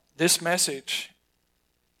This message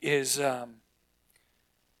is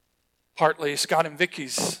partly Scott and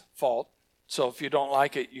Vicky's fault. So if you don't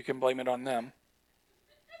like it, you can blame it on them.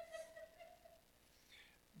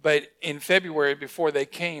 But in February, before they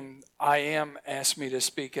came, IM asked me to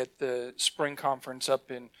speak at the spring conference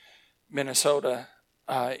up in Minnesota,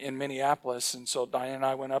 in Minneapolis. And so Diane and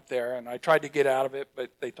I went up there, and I tried to get out of it,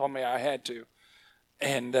 but they told me I had to.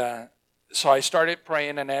 And so I started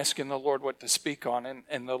praying and asking the Lord what to speak on,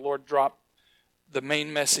 and the Lord dropped the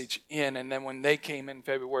main message in. And then when they came in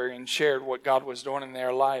February and shared what God was doing in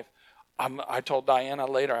their life, I told Diana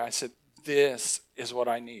later, I said, this is what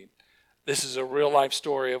I need. This is a real life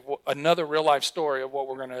story of another real life story of what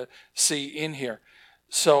we're going to see in here.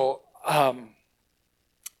 So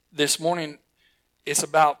this morning, it's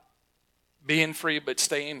about being free but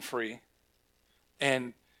staying free.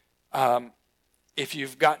 And if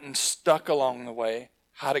you've gotten stuck along the way,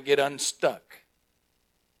 how to get unstuck.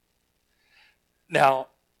 Now,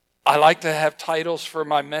 I like to have titles for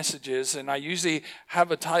my messages, and I usually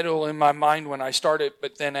have a title in my mind when I start it,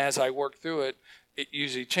 but then as I work through it, it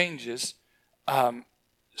usually changes.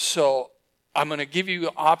 So I'm going to give you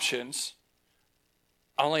options.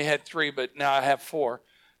 I only had 3, but now I have 4.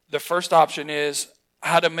 The first option is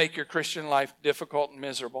how to make your Christian life difficult and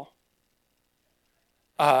miserable.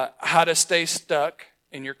 How to stay stuck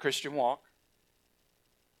in your Christian walk.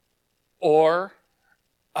 Or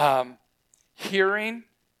hearing,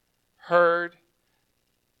 heard,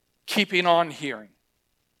 keeping on hearing.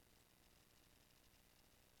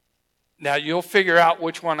 Now, you'll figure out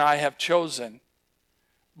which one I have chosen.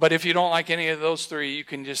 But if you don't like any of those 3, you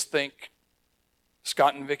can just think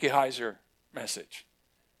Scott and Vicky Heiser message.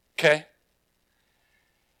 Okay?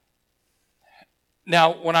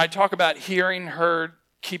 Now, when I talk about hearing, heard,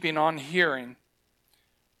 keeping on hearing,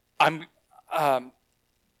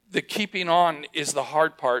 the keeping on is the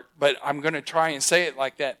hard part, but I'm going to try and say it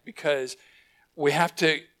like that because we have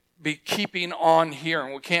to be keeping on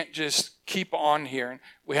hearing. We can't just keep on hearing.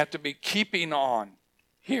 We have to be keeping on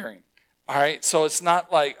hearing. All right? So it's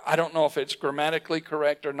not like, I don't know if it's grammatically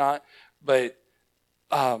correct or not, but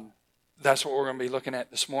that's what we're going to be looking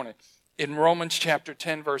at this morning. In Romans chapter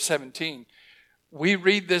 10, verse 17, we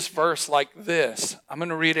read this verse like this. I'm going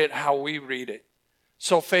to read it how we read it.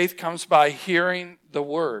 So faith comes by hearing the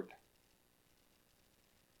word.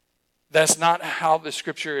 That's not how the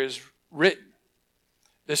scripture is written.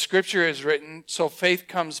 The scripture is written, so faith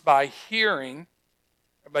comes by hearing.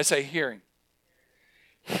 Everybody say hearing.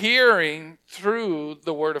 Hearing through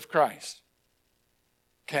the word of Christ.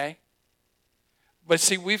 Okay? But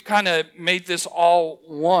see, we've kind of made this all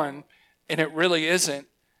one, and it really isn't.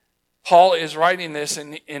 Paul is writing this,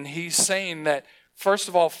 and he's saying that, first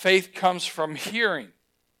of all, faith comes from hearing.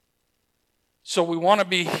 So we want to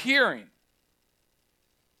be hearing.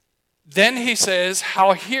 Then he says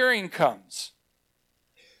how hearing comes.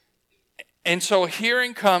 And so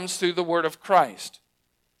hearing comes through the word of Christ.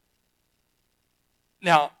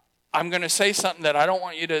 Now, I'm going to say something that I don't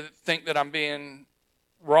want you to think that I'm being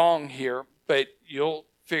wrong here, but you'll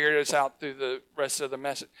figure this out through the rest of the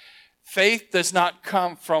message. Faith does not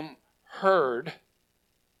come from heard.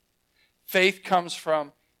 Faith comes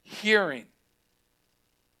from hearing.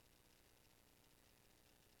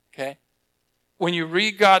 Okay? When you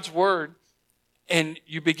read God's word and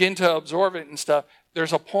you begin to absorb it and stuff,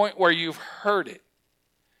 there's a point where you've heard it.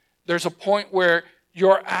 There's a point where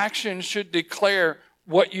your actions should declare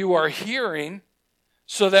what you are hearing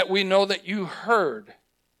so that we know that you heard.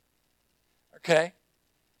 Okay?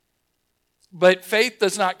 But faith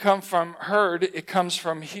does not come from heard, it comes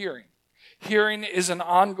from hearing. Hearing is an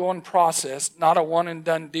ongoing process, not a one and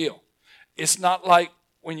done deal. It's not like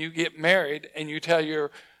when you get married and you tell your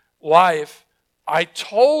wife, I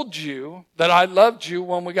told you that I loved you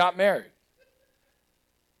when we got married.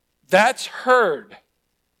 That's heard.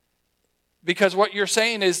 Because what you're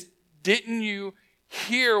saying is, didn't you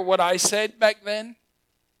hear what I said back then?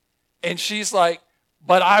 And she's like,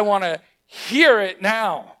 but I want to hear it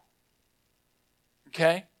now.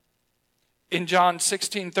 Okay? In John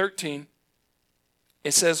 16:13,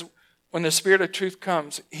 it says, when the Spirit of truth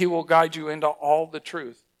comes, He will guide you into all the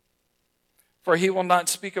truth. For He will not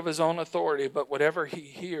speak of His own authority, but whatever He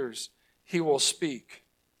hears, He will speak.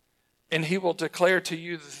 And He will declare to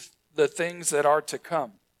you the things that are to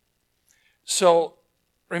come. So,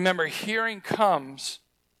 remember, hearing comes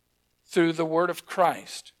through the word of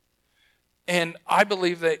Christ. And I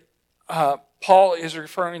believe that Paul is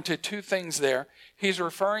referring to 2 things there. He's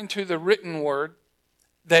referring to the written word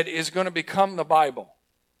that is going to become the Bible.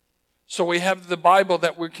 So we have the Bible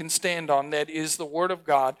that we can stand on, that is the Word of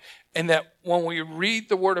God, and that when we read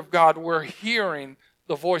the Word of God, we're hearing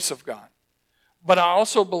the voice of God. But I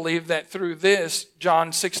also believe that through this,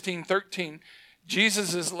 John 16:13,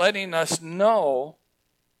 Jesus is letting us know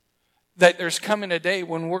that there's coming a day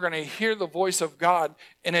when we're going to hear the voice of God,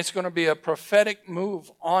 and it's going to be a prophetic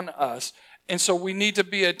move on us. And so we need to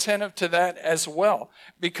be attentive to that as well,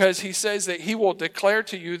 because he says that he will declare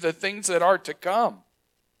to you the things that are to come.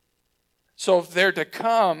 So if they're to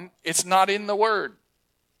come, it's not in the Word.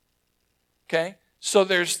 Okay? So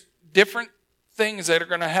there's different things that are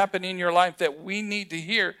going to happen in your life that we need to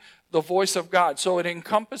hear the voice of God. So it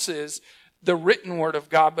encompasses the written Word of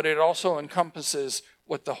God, but it also encompasses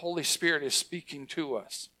what the Holy Spirit is speaking to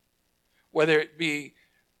us. Whether it be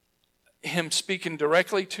him speaking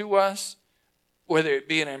directly to us, whether it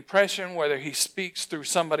be an impression, whether he speaks through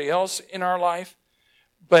somebody else in our life.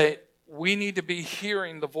 But we need to be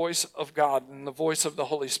hearing the voice of God and the voice of the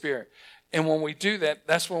Holy Spirit. And when we do that,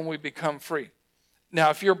 that's when we become free. Now,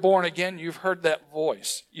 if you're born again, you've heard that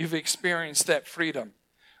voice. You've experienced that freedom.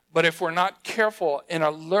 But if we're not careful and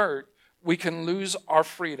alert, we can lose our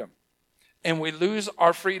freedom. And we lose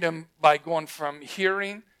our freedom by going from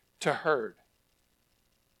hearing to heard.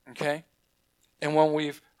 Okay? And when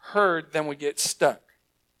we've heard, then we get stuck.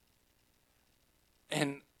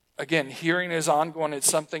 And again, hearing is ongoing. It's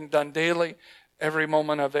something done daily, every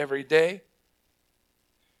moment of every day.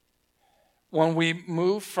 When we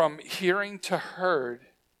move from hearing to heard,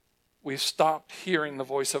 we've stopped hearing the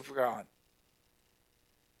voice of God.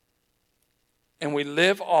 And we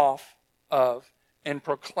live off of and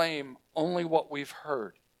proclaim only what we've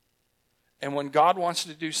heard. And when God wants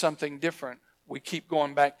to do something different, we keep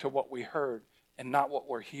going back to what we heard and not what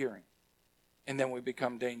we're hearing. And then we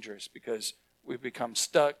become dangerous because we become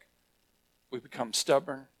stuck, we become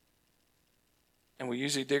stubborn, and we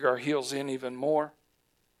usually dig our heels in even more,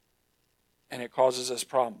 and it causes us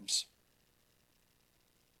problems.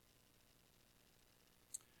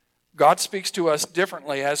 God speaks to us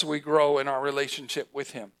differently as we grow in our relationship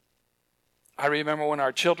with him. I remember when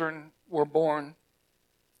our children were born,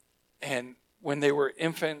 and when they were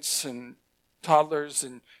infants and toddlers,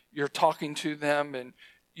 and you're talking to them, and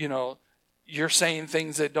you're saying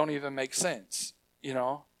things that don't even make sense.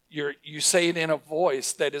 You say it in a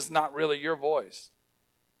voice that is not really your voice.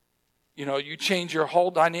 You change your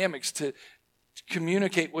whole dynamics to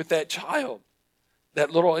communicate with that child,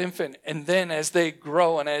 that little infant, and then as they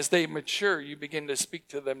grow and as they mature, you begin to speak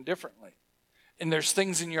to them differently. And there's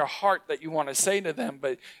things in your heart that you want to say to them,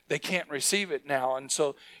 but they can't receive it now. And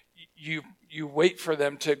so you wait for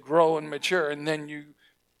them to grow and mature, and then you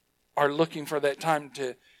are looking for that time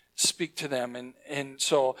to speak to them. And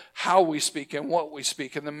so how we speak and what we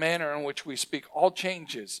speak and the manner in which we speak all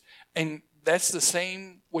changes. And that's the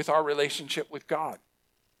same with our relationship with God.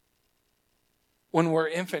 When we're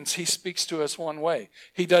infants, he speaks to us one way.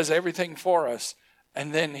 He does everything for us,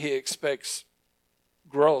 and then he expects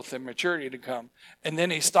growth and maturity to come. And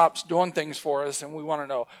then he stops doing things for us, and we want to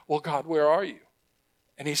know, well, God, where are you?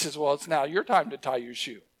 And he says, well, it's now your time to tie your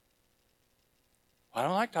shoe. I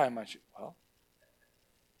don't like tying my shoe. Well,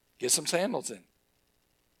 get some sandals in.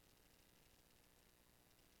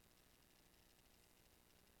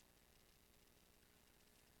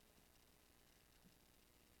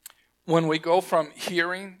 When we go from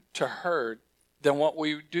hearing to heard, then what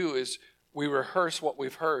we do is we rehearse what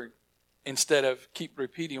we've heard instead of keep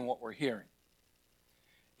repeating what we're hearing.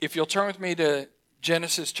 If you'll turn with me to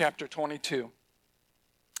Genesis chapter 22.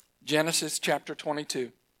 Genesis chapter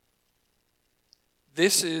 22.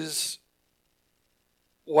 This is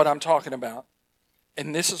what I'm talking about.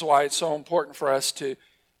 And this is why it's so important for us to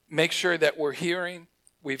make sure that we're hearing,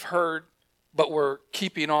 we've heard, but we're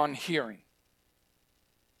keeping on hearing.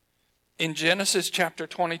 In Genesis chapter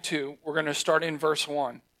 22, we're going to start in verse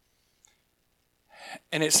 1.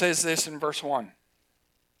 And it says this in verse 1.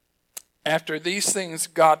 After these things,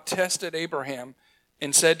 God tested Abraham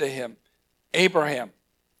and said to him, Abraham.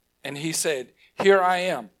 And he said, here I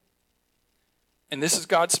am. And this is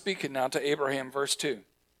God speaking now to Abraham, verse 2.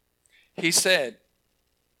 He said,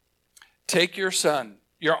 take your son,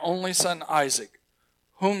 your only son Isaac,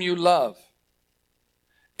 whom you love,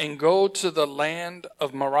 and go to the land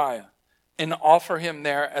of Moriah, and offer him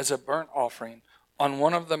there as a burnt offering on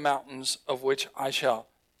one of the mountains of which I shall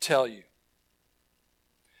tell you.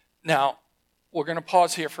 Now, we're going to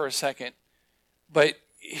pause here for a second, but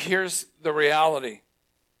here's the reality.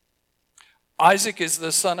 Isaac is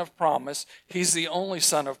the son of promise. He's the only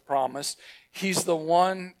son of promise. He's the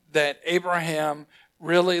one that Abraham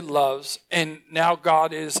really loves, and now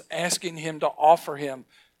God is asking him to offer him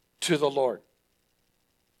to the Lord.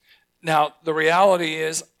 Now, the reality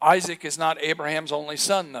is Isaac is not Abraham's only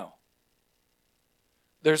son, though.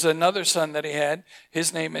 There's another son that he had.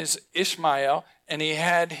 His name is Ishmael, and he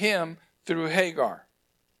had him through Hagar.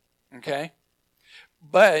 Okay?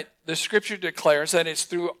 But the scripture declares that it's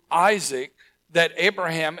through Isaac that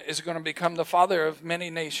Abraham is going to become the father of many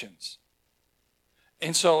nations.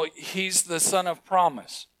 And so he's the son of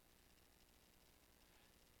promise.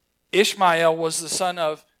 Ishmael was the son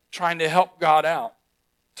of trying to help God out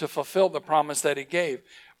to fulfill the promise that he gave.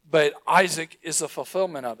 But Isaac is the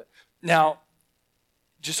fulfillment of it. Now,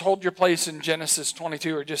 just hold your place in Genesis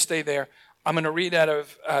 22 or just stay there. I'm going to read out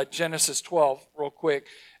of Genesis 12 real quick.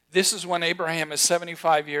 This is when Abraham is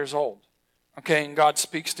 75 years old. Okay, and God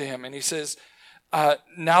speaks to him. And he says,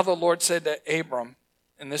 now the Lord said to Abram,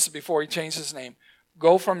 and this is before he changed his name,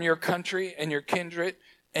 go from your country and your kindred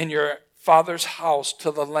and your father's house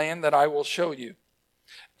to the land that I will show you.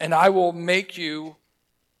 And I will make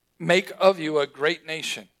of you a great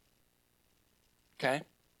nation. Okay?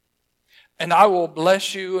 And I will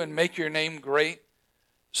bless you and make your name great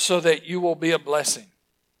so that you will be a blessing.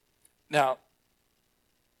 Now,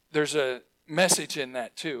 there's a message in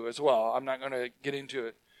that too as well. I'm not going to get into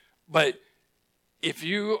it. But if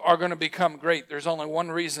you are going to become great, there's only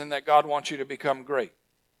one reason that God wants you to become great.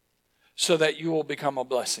 So that you will become a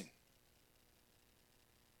blessing.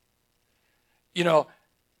 You know,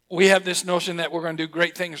 we have this notion that we're going to do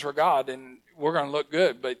great things for God and we're going to look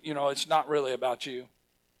good. But, you know, it's not really about you.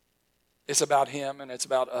 It's about Him and it's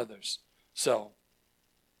about others. So,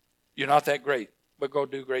 you're not that great, but go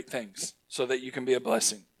do great things so that you can be a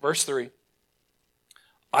blessing. Verse 3.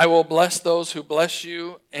 I will bless those who bless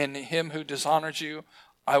you, and him who dishonors you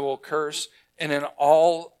I will curse, and in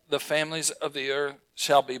all the families of the earth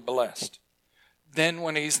shall be blessed. Then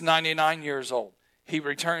when he's 99 years old, he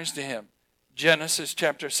returns to him. Genesis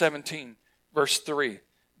chapter 17, verse 3.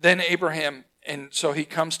 Then Abraham, and so he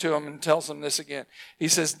comes to him and tells him this again. He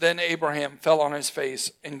says, then Abraham fell on his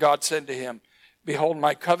face, and God said to him, behold,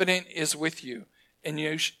 my covenant is with you, and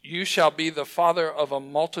you shall be the father of a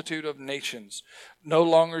multitude of nations. No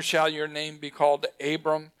longer shall your name be called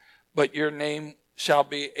Abram, but your name shall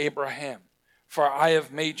be Abraham. For I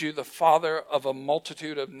have made you the father of a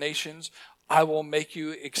multitude of nations. I will make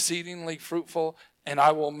you exceedingly fruitful, and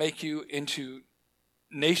I will make you into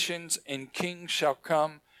nations, and kings shall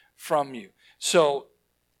come from you. So,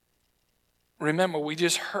 remember, we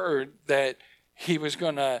just heard that he was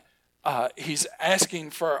going to, he's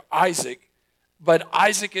asking for Isaac, but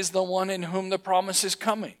Isaac is the one in whom the promise is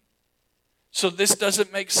coming. So this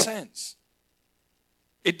doesn't make sense.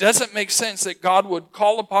 It doesn't make sense that God would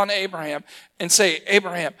call upon Abraham and say,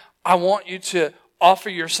 Abraham, I want you to offer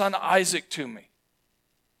your son Isaac to me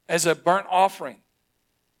as a burnt offering.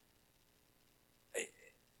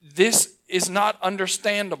 This is not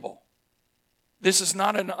understandable. This is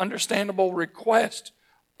not an understandable request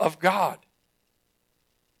of God.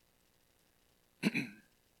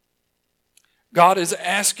 God is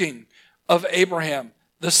asking of Abraham,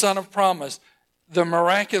 the son of promise, the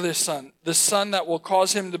miraculous son, the son that will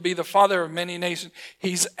cause him to be the father of many nations.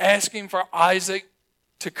 He's asking for Isaac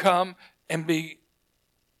to come and be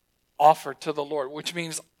offered to the Lord, which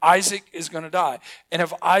means Isaac is going to die. And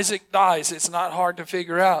if Isaac dies, it's not hard to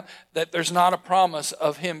figure out that there's not a promise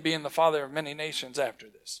of him being the father of many nations after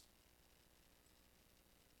this.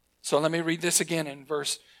 So let me read this again in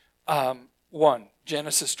verse 1,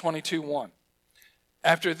 Genesis 22:1.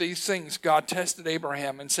 After these things, God tested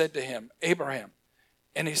Abraham and said to him, Abraham.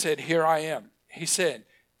 And he said, here I am. He said,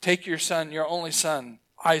 take your son, your only son,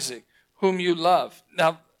 Isaac, whom you love.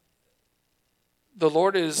 Now, the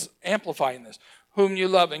Lord is amplifying this. Whom you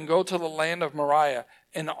love, and go to the land of Moriah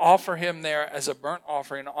and offer him there as a burnt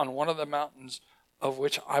offering on one of the mountains of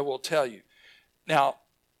which I will tell you. Now,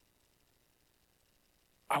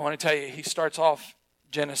 I want to tell you, he starts off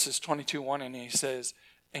Genesis 22:1 and he says,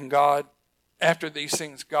 and God, after these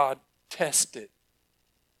things, God tested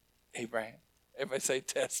Abraham. Everybody say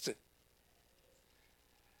tested.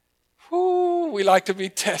 Whoo, we like to be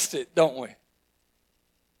tested, don't we?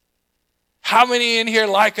 How many in here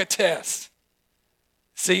like a test?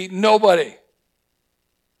 See, nobody.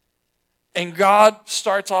 And God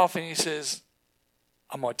starts off and he says,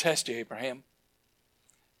 I'm going to test you, Abraham.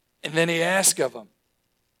 And then he asks of him.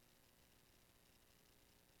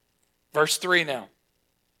 Verse 3 now.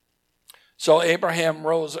 So Abraham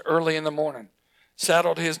rose early in the morning,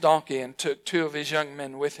 saddled his donkey, and took 2 of his young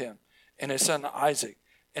men with him, and his son Isaac.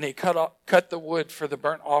 And he cut the wood for the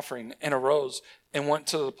burnt offering, and arose and went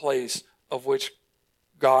to the place of which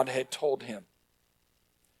God had told him.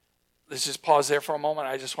 Let's just pause there for a moment.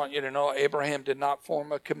 I just want you to know Abraham did not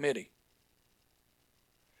form a committee.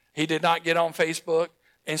 He did not get on Facebook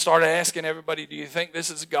and start asking everybody, do you think this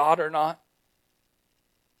is God or not?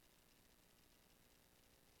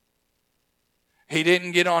 He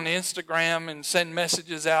didn't get on Instagram and send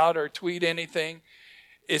messages out or tweet anything.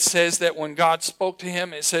 It says that when God spoke to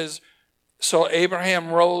him, it says, so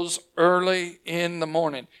Abraham rose early in the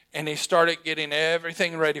morning and he started getting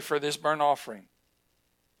everything ready for this burnt offering.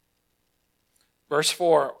 Verse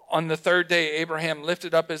 4, on the third day, Abraham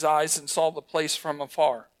lifted up his eyes and saw the place from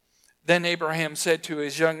afar. Then Abraham said to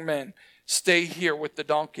his young men, stay here with the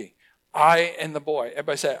donkey. I and the boy.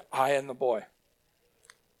 Everybody say, I and the boy.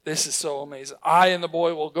 This is so amazing. I and the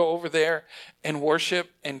boy will go over there and worship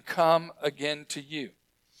and come again to you.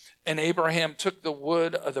 And Abraham took the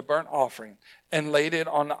wood of the burnt offering and laid it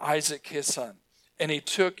on Isaac his son. And he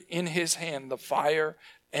took in his hand the fire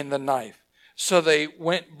and the knife. So they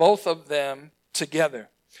went both of them together.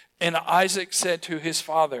 And Isaac said to his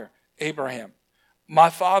father, Abraham, my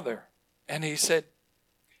father. And he said,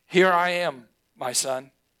 here I am, my son.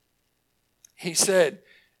 He said,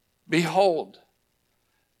 behold,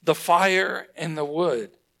 the fire and the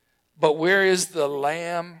wood, but where is the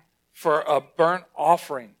lamb for a burnt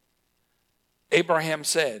offering? Abraham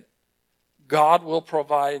said, God will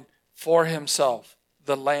provide for himself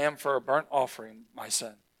the lamb for a burnt offering, my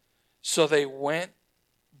son. So they went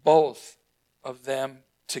both of them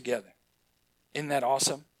together. Isn't that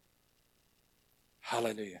awesome?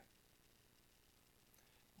 Hallelujah.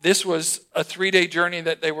 This was a 3-day journey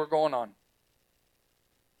that they were going on.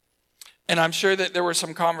 And I'm sure that there were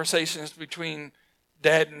some conversations between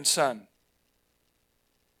dad and son.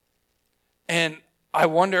 And I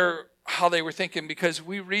wonder how they were thinking, because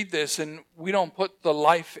we read this and we don't put the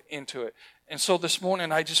life into it. And so this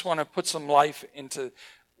morning I just want to put some life into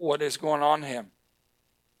what is going on here.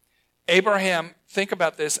 Abraham, think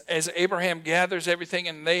about this, as Abraham gathers everything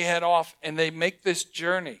and they head off and they make this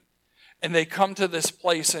journey and they come to this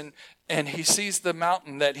place and he sees the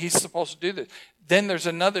mountain that he's supposed to do this. Then there's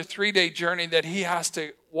another 3-day journey that he has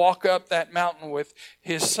to walk up that mountain with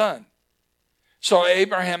his son. So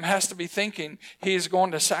Abraham has to be thinking he is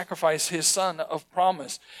going to sacrifice his son of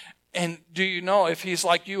promise. And do you know, if he's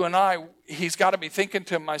like you and I, he's got to be thinking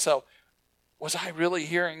to himself, was I really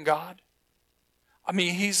hearing God? I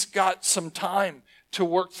mean, he's got some time to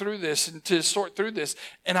work through this and to sort through this.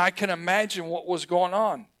 And I can imagine what was going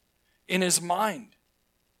on in his mind.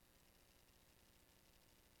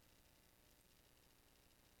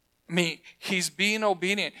 I mean, he's being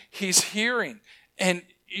obedient. He's hearing. And,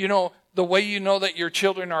 you know, the way you know that your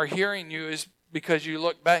children are hearing you is because you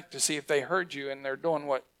look back to see if they heard you and they're doing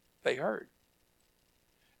what they heard.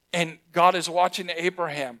 And God is watching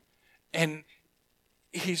Abraham, and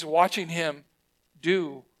he's watching him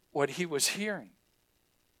do what he was hearing.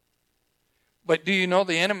 But do you know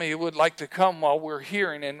the enemy would like to come while we're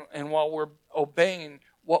hearing and while we're obeying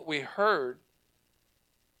what we heard?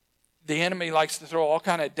 The enemy likes to throw all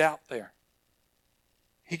kind of doubt there.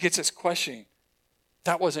 He gets us questioning.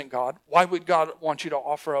 That wasn't God. Why would God want you to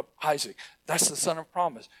offer up Isaac? That's the son of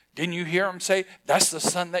promise. Didn't you hear him say, that's the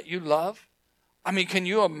son that you love? I mean, can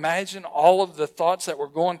you imagine all of the thoughts that were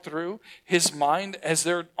going through his mind as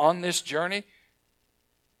they're on this journey?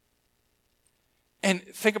 And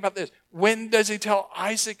think about this. When does he tell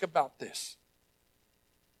Isaac about this?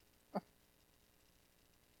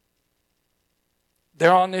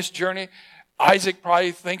 They're on this journey. Isaac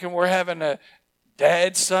probably thinking we're having a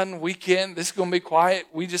dad-son weekend. This is going to be quiet.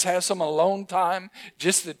 We just have some alone time.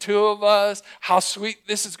 Just the two of us. How sweet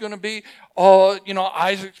this is going to be. Oh, you know,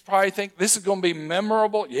 Isaac probably think this is going to be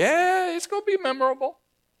memorable. Yeah, it's going to be memorable.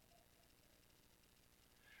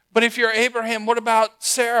 But if you're Abraham, what about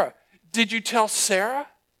Sarah? Did you tell Sarah?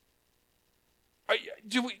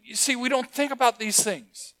 See, we don't think about these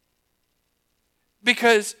things.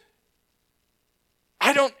 Because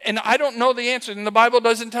I don't know the answer, and the Bible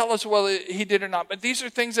doesn't tell us whether he did or not. But these are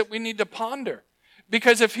things that we need to ponder.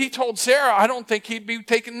 Because if he told Sarah, I don't think he'd be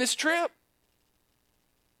taking this trip.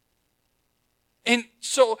 And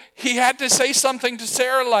so he had to say something to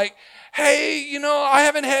Sarah like, hey, you know, I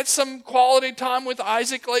haven't had some quality time with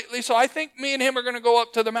Isaac lately, so I think me and him are going to go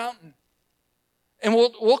up to the mountain. And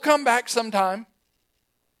we'll come back sometime.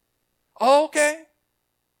 Oh, okay.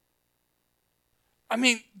 I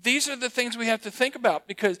mean, these are the things we have to think about,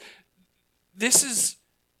 because this is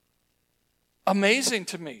amazing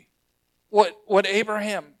to me, what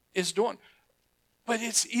Abraham is doing. But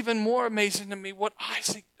it's even more amazing to me what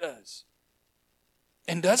Isaac does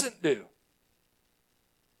and doesn't do.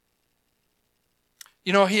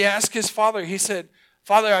 You know, he asked his father, he said,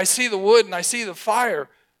 Father, I see the wood and I see the fire.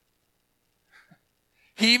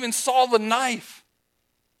 He even saw the knife.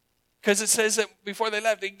 Because it says that before they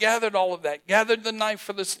left, he gathered all of that, gathered the knife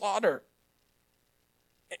for the slaughter.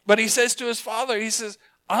 But he says to his father, he says,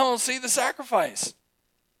 I don't see the sacrifice.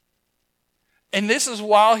 And this is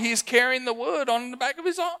while he's carrying the wood on the back of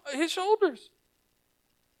his shoulders.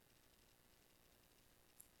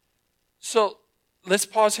 So let's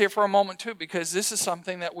pause here for a moment too, because this is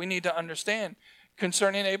something that we need to understand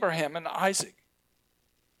concerning Abraham and Isaac.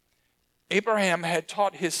 Abraham had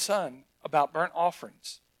taught his son about burnt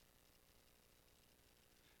offerings.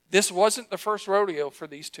 This wasn't the first rodeo for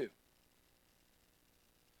these two.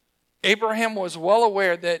 Abraham was well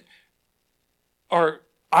aware that, or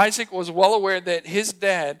Isaac was well aware that his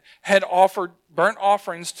dad had offered burnt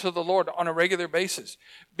offerings to the Lord on a regular basis.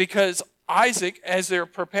 Because Isaac, as they're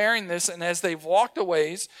preparing this and as they've walked a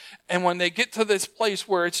ways, and when they get to this place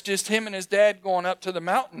where it's just him and his dad going up to the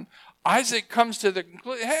mountain, Isaac comes to the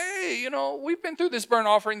conclusion, hey, we've been through this burnt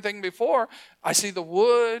offering thing before. I see the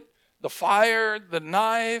wood, the fire, the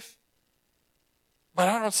knife, but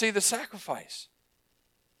I don't see the sacrifice.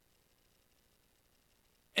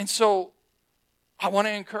 And so I want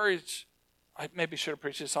to encourage, I maybe should have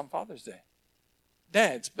preached this on Father's Day.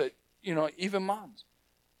 Dads, but, even moms.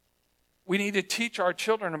 We need to teach our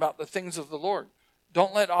children about the things of the Lord.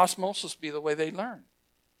 Don't let osmosis be the way they learn.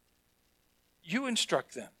 You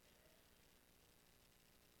instruct them.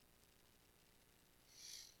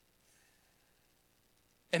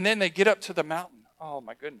 And then they get up to the mountain. Oh,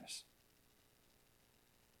 my goodness.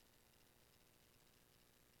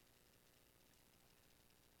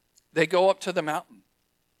 They go up to the mountain.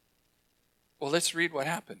 Well, let's read what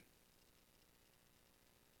happened.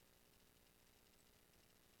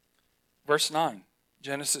 Verse 9,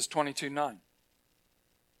 Genesis 22:9.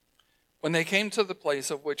 When they came to the place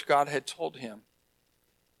of which God had told him,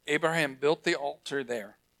 Abraham built the altar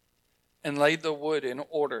there and laid the wood in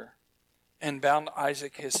order and bound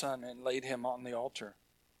Isaac his son and laid him on the altar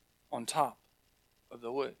on top of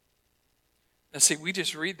the wood. Now see, we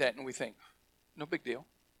just read that and we think, no big deal.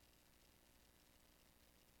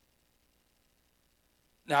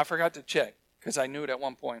 Now, I forgot to check because I knew it at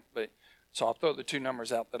one point, so I'll throw the two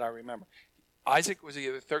numbers out that I remember. Isaac was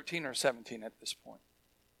either 13 or 17 at this point.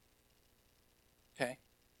 Okay?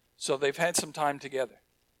 So they've had some time together.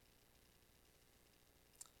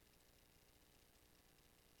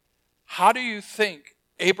 How do you think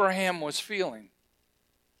Abraham was feeling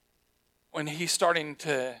when he's starting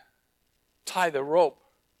to tie the rope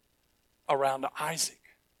around Isaac?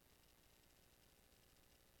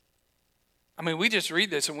 I mean, we just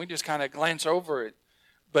read this and we just kind of glance over it.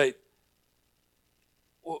 But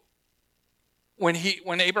when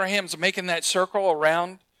Abraham's making that circle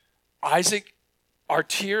around Isaac, are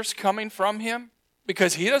tears coming from him?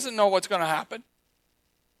 Because he doesn't know what's going to happen.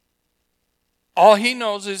 All he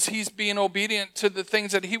knows is he's being obedient to the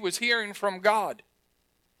things that he was hearing from God.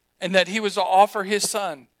 And that he was to offer his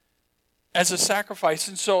son as a sacrifice.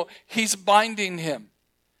 And so he's binding him.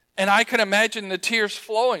 And I can imagine the tears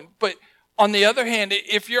flowing. But on the other hand,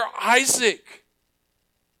 if you're Isaac,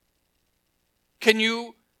 can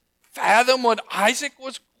you fathom what Isaac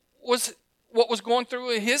what was going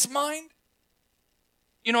through in his mind?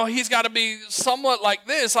 He's got to be somewhat like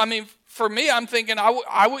this. I mean, for me, I'm thinking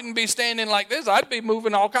I wouldn't be standing like this. I'd be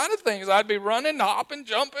moving all kinds of things. I'd be running, hopping,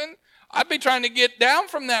 jumping. I'd be trying to get down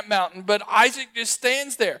from that mountain. But Isaac just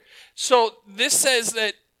stands there. So this says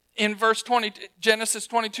that in verse 20, Genesis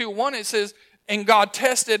 22:1, it says, and God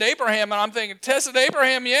tested Abraham. And I'm thinking, tested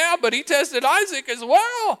Abraham, yeah, but he tested Isaac as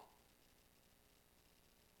well.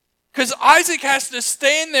 Because Isaac has to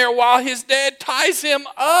stand there while his dad ties him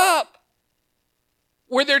up.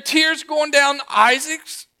 Were there tears going down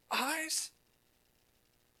Isaac's eyes?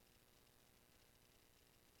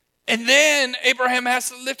 And then Abraham has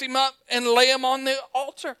to lift him up and lay him on the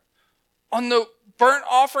altar, on the burnt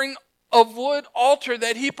offering of wood altar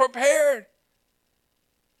that he prepared.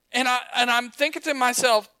 And I'm thinking to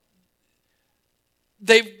myself,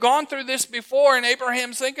 they've gone through this before, and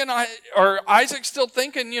Abraham's thinking, or Isaac's still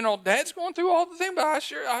thinking, Dad's going through all the thing, but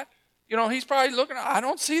he's probably looking, I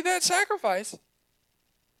don't see that sacrifice.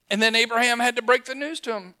 And then Abraham had to break the news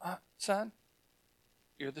to him, son,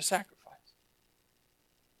 you're the sacrifice.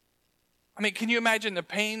 I mean, can you imagine the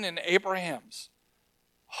pain in Abraham's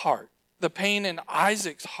heart, the pain in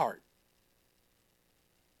Isaac's heart?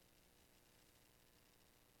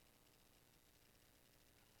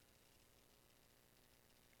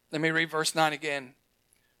 Let me read verse 9 again.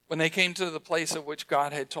 When they came to the place of which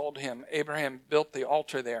God had told him, Abraham built the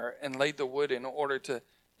altar there and laid the wood in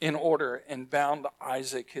order and bound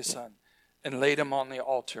Isaac his son and laid him on the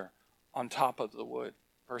altar on top of the wood.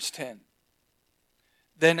 Verse 10.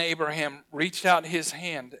 Then Abraham reached out his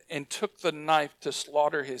hand and took the knife to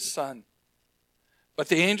slaughter his son. But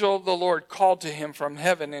the angel of the Lord called to him from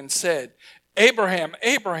heaven and said, Abraham,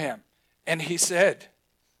 Abraham. And he said,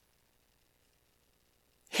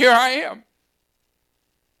 here I am.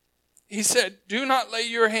 He said, do not lay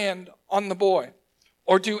your hand on the boy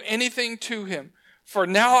or do anything to him, for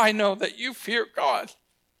now I know that you fear God,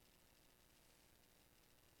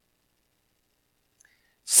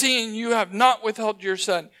 seeing you have not withheld your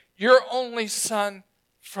son, your only son,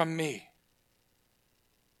 from me.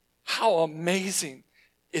 How amazing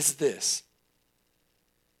is this?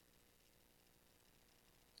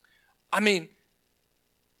 I mean,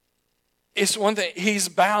 it's one thing. He's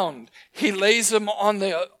bound. He lays him on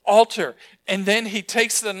the altar. And then he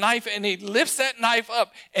takes the knife and he lifts that knife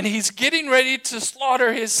up. And he's getting ready to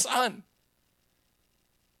slaughter his son.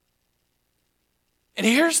 And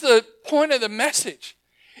here's the point of the message.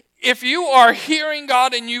 If you are hearing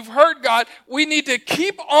God and you've heard God, we need to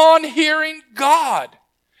keep on hearing God.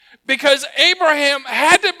 Because Abraham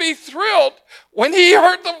had to be thrilled when he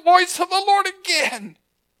heard the voice of the Lord again.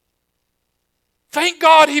 Thank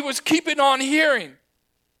God he was keeping on hearing.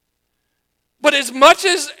 But as much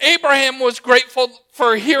as Abraham was grateful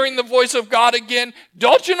for hearing the voice of God again,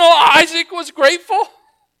 don't you know Isaac was grateful?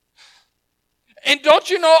 And don't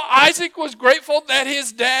you know Isaac was grateful that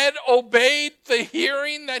his dad obeyed the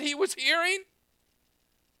hearing that he was hearing?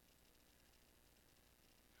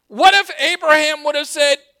 What if Abraham would have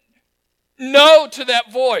said no to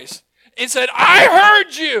that voice and said, I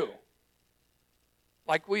heard you,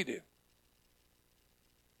 like we do?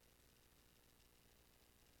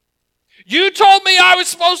 You told me I was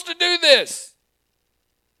supposed to do this.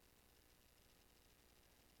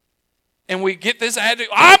 And we get this attitude,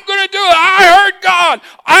 I'm going to do it. I heard God.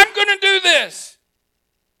 I'm going to do this.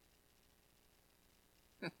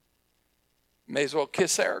 May as well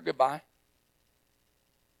kiss Sarah goodbye.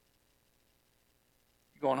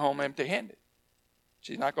 You're going home empty-handed.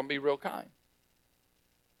 She's not going to be real kind.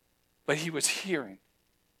 But he was hearing.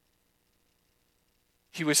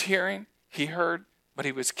 He was hearing, he heard, but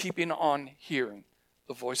he was keeping on hearing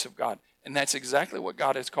the voice of God. And that's exactly what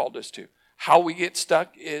God has called us to. How we get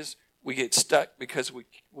stuck is we get stuck because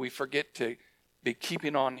we forget to be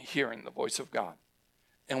keeping on hearing the voice of God.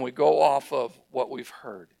 And we go off of what we've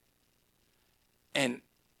heard. And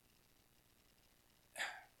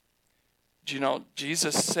do you know,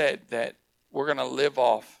 Jesus said that we're going to live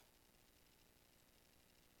off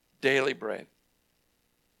daily bread,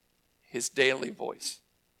 his daily voice.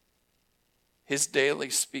 His daily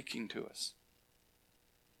speaking to us.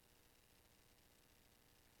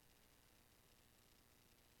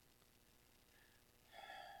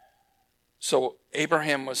 So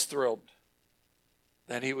Abraham was thrilled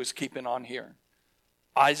that he was keeping on hearing.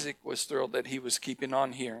 Isaac was thrilled that he was keeping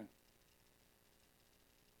on hearing.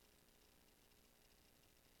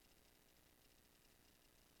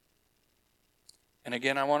 And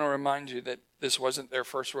again, I want to remind you that this wasn't their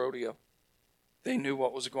first rodeo. They knew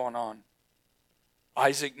what was going on.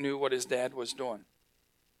 Isaac knew what his dad was doing.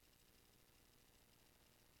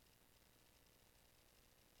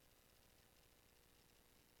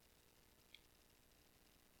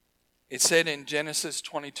 It said in Genesis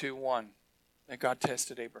 22:1 that God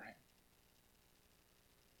tested Abraham.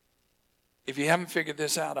 If you haven't figured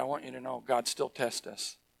this out, I want you to know God still tests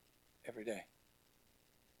us every day.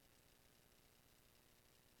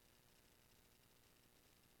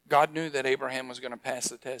 God knew that Abraham was going to pass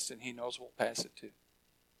the test, and he knows we'll pass it too.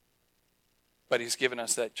 But he's given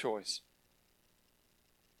us that choice.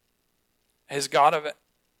 Has God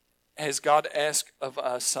asked of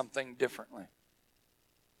us something differently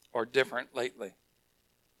or different lately,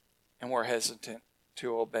 and we're hesitant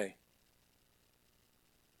to obey?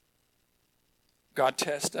 God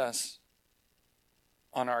tests us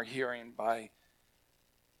on our hearing by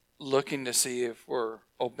looking to see if we're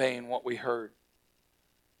obeying what we heard,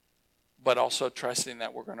 but also trusting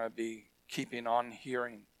that we're going to be keeping on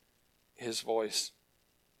hearing his voice.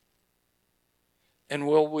 And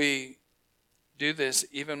will we do this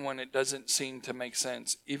even when it doesn't seem to make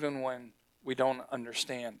sense, even when we don't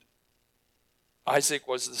understand? Isaac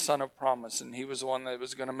was the son of promise, and he was the one that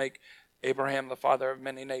was going to make Abraham the father of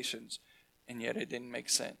many nations, and yet it didn't make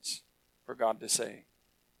sense for God to say,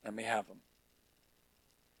 let me have him.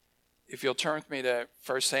 If you'll turn with me to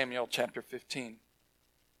 1 Samuel chapter 15.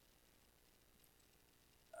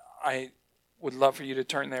 I would love for you to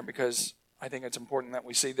turn there because I think it's important that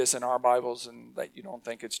we see this in our Bibles and that you don't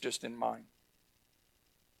think it's just in mine.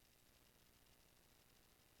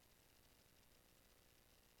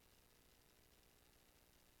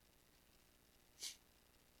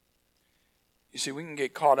 You see, we can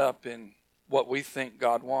get caught up in what we think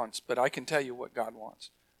God wants, but I can tell you what God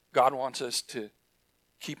wants. God wants us to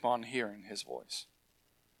keep on hearing his voice.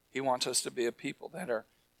 He wants us to be a people that are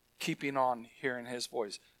keeping on hearing his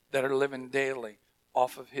voice, that are living daily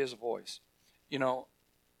off of his voice. You know,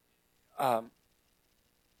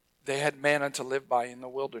 they had manna to live by in the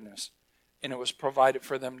wilderness, and it was provided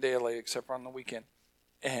for them daily except for on the weekend.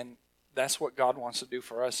 And that's what God wants to do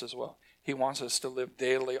for us as well. He wants us to live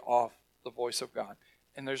daily off the voice of God.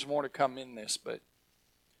 And there's more to come in this, but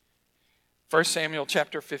 1 Samuel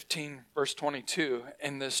chapter 15, verse 22,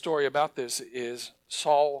 and the story about this is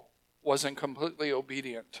Saul wasn't completely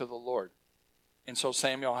obedient to the Lord. And so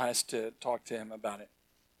Samuel has to talk to him about it.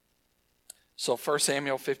 So 1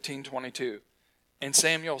 Samuel 15, 22, and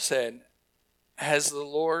Samuel said, has the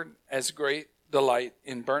Lord as great delight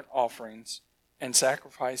in burnt offerings and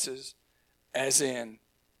sacrifices as in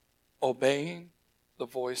obeying the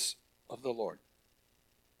voice of the Lord?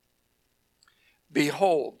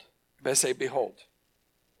 Behold, I say behold.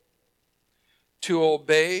 To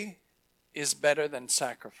obey is better than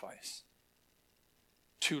sacrifice.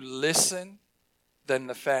 To listen than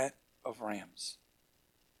the fat of rams.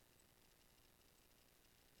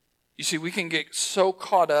 You see, we can get so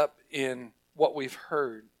caught up in what we've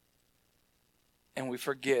heard and we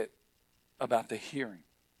forget about the hearing.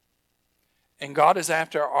 And God is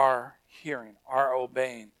after our hearing, our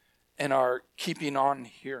obeying, and our keeping on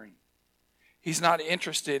hearing. He's not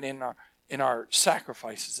interested in our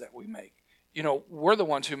sacrifices that we make. You know, we're the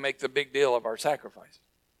ones who make the big deal of our sacrifices.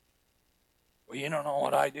 Well, you don't know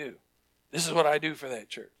what I do. This is what I do for that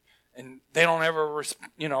church. And they don't ever,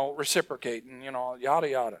 reciprocate and, yada,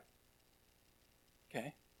 yada.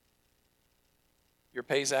 Okay? Your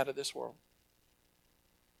pay's out of this world.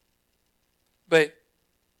 But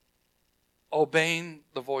obeying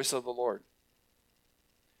the voice of the Lord.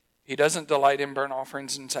 He doesn't delight in burnt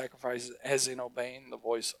offerings and sacrifices as in obeying the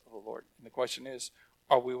voice of the Lord. And the question is,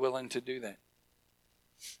 are we willing to do that?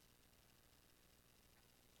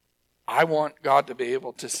 I want God to be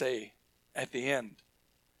able to say at the end,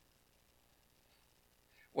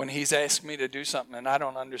 when he's asked me to do something and I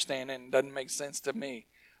don't understand it and it doesn't make sense to me,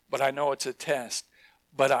 but I know it's a test.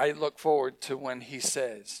 But I look forward to when he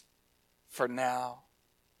says, for now,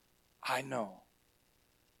 I know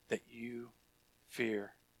that you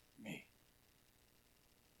fear me.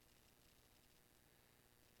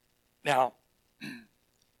 Now,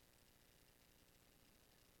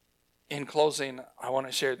 in closing, I want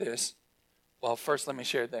to share this. Well, first let me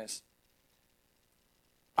share this.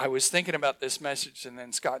 I was thinking about this message, and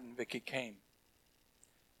then Scott and Vicki came.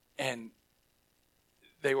 And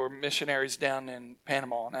they were missionaries down in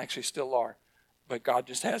Panama, and actually still are. But God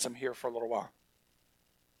just has them here for a little while.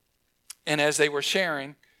 And as they were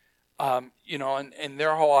sharing, and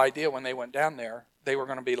their whole idea when they went down there, they were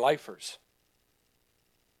going to be lifers.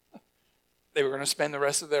 They were going to spend the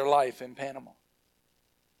rest of their life in Panama.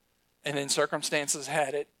 And then circumstances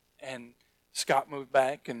had it, and Scott moved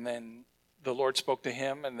back, and then the Lord spoke to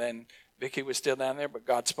him, and then Vicki was still down there, but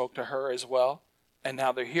God spoke to her as well, and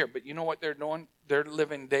now they're here. But you know what they're doing? They're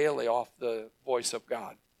living daily off the voice of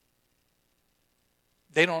God.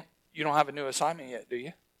 You don't have a new assignment yet, do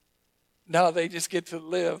you? No, they just get to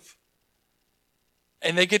live.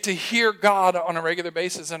 And they get to hear God on a regular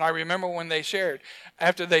basis. And I remember when they shared,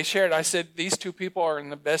 after they shared, I said, these two people are in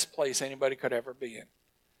the best place anybody could ever be in.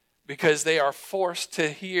 Because they are forced to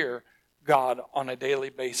hear God on a daily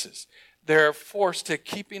basis. They're forced to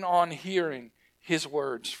keeping on hearing his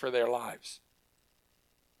words for their lives.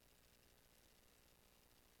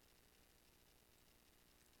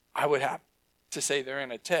 I would have to say they're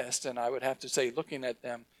in a test, and I would have to say, looking at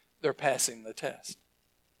them, they're passing the test.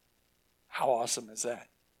 How awesome is that?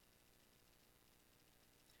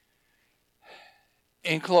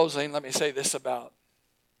 In closing, let me say this about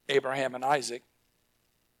Abraham and Isaac.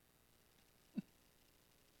 A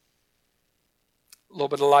little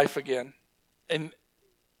bit of life again. And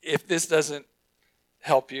if this doesn't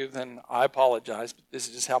help you, then I apologize, but this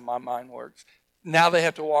is just how my mind works. Now they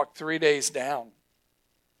have to walk 3 days down.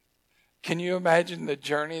 Can you imagine the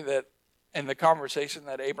journey and the conversation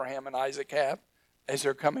that Abraham and Isaac have as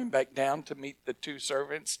they're coming back down to meet the two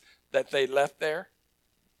servants that they left there?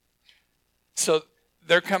 So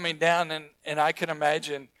they're coming down, and I can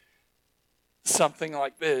imagine something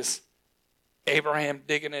like this. Abraham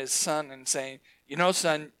digging his son and saying,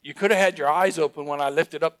 son, you could have had your eyes open when I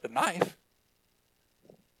lifted up the knife.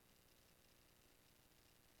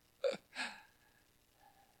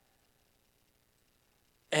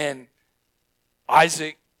 And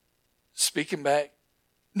Isaac speaking back,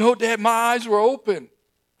 no, Dad, my eyes were open.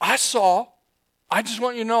 I saw. I just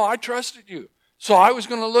want you to know I trusted you. So I was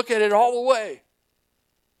going to look at it all the way.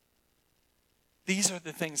 These are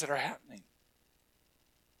the things that are happening.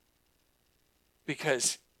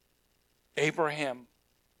 Because Abraham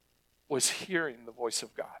was hearing the voice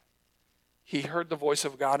of God. he heard the voice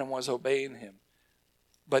of God and was obeying him.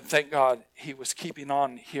 But thank God he was keeping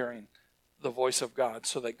on hearing the voice of God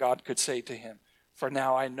so that God could say to him, "For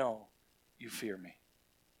now I know you fear me."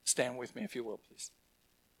 Stand with me if you will, please.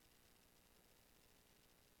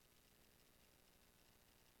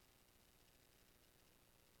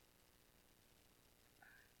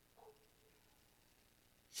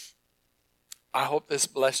 I hope this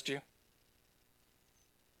blessed you.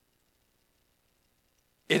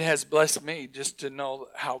 It has blessed me just to know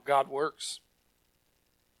how God works.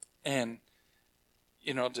 And,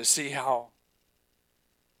 to see how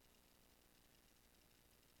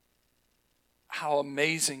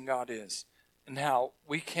amazing God is and how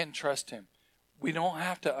we can trust him. We don't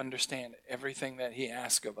have to understand everything that he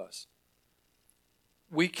asks of us.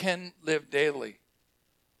 We can live daily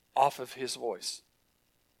off of his voice.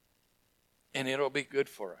 And it'll be good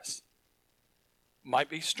for us. Might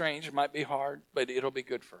be strange, might be hard, but it'll be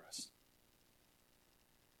good for us.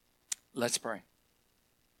 Let's pray.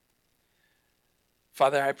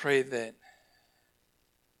 Father, I pray that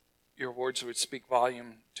your words would speak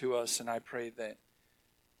volume to us, and I pray that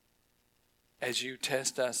as you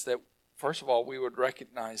test us, that first of all, we would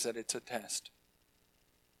recognize that it's a test.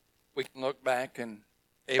 We can look back, and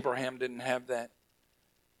Abraham didn't have that,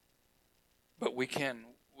 but we can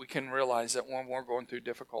realize that when we're going through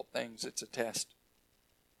difficult things, it's a test.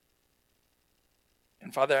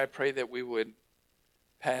 And Father, I pray that we would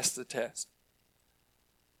pass the test.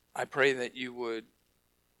 I pray that you would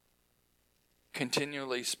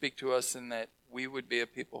continually speak to us and that we would be a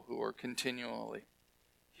people who are continually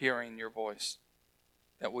hearing your voice.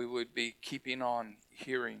 That we would be keeping on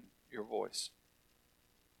hearing your voice.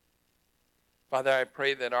 Father, I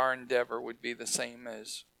pray that our endeavor would be the same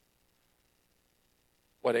as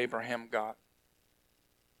what Abraham got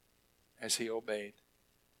as he obeyed.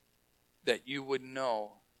 That you would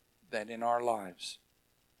know that in our lives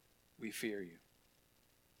we fear you.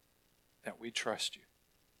 That we trust you.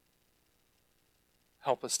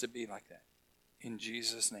 Help us to be like that. In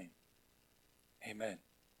Jesus' name, amen.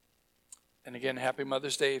 And again, happy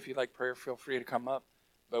Mother's Day. If you like prayer, feel free to come up.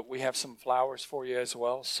 But we have some flowers for you as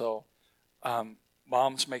well. So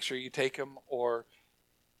moms, make sure you take them. Or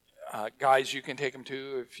guys, you can take them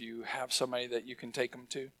too if you have somebody that you can take them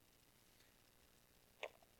to.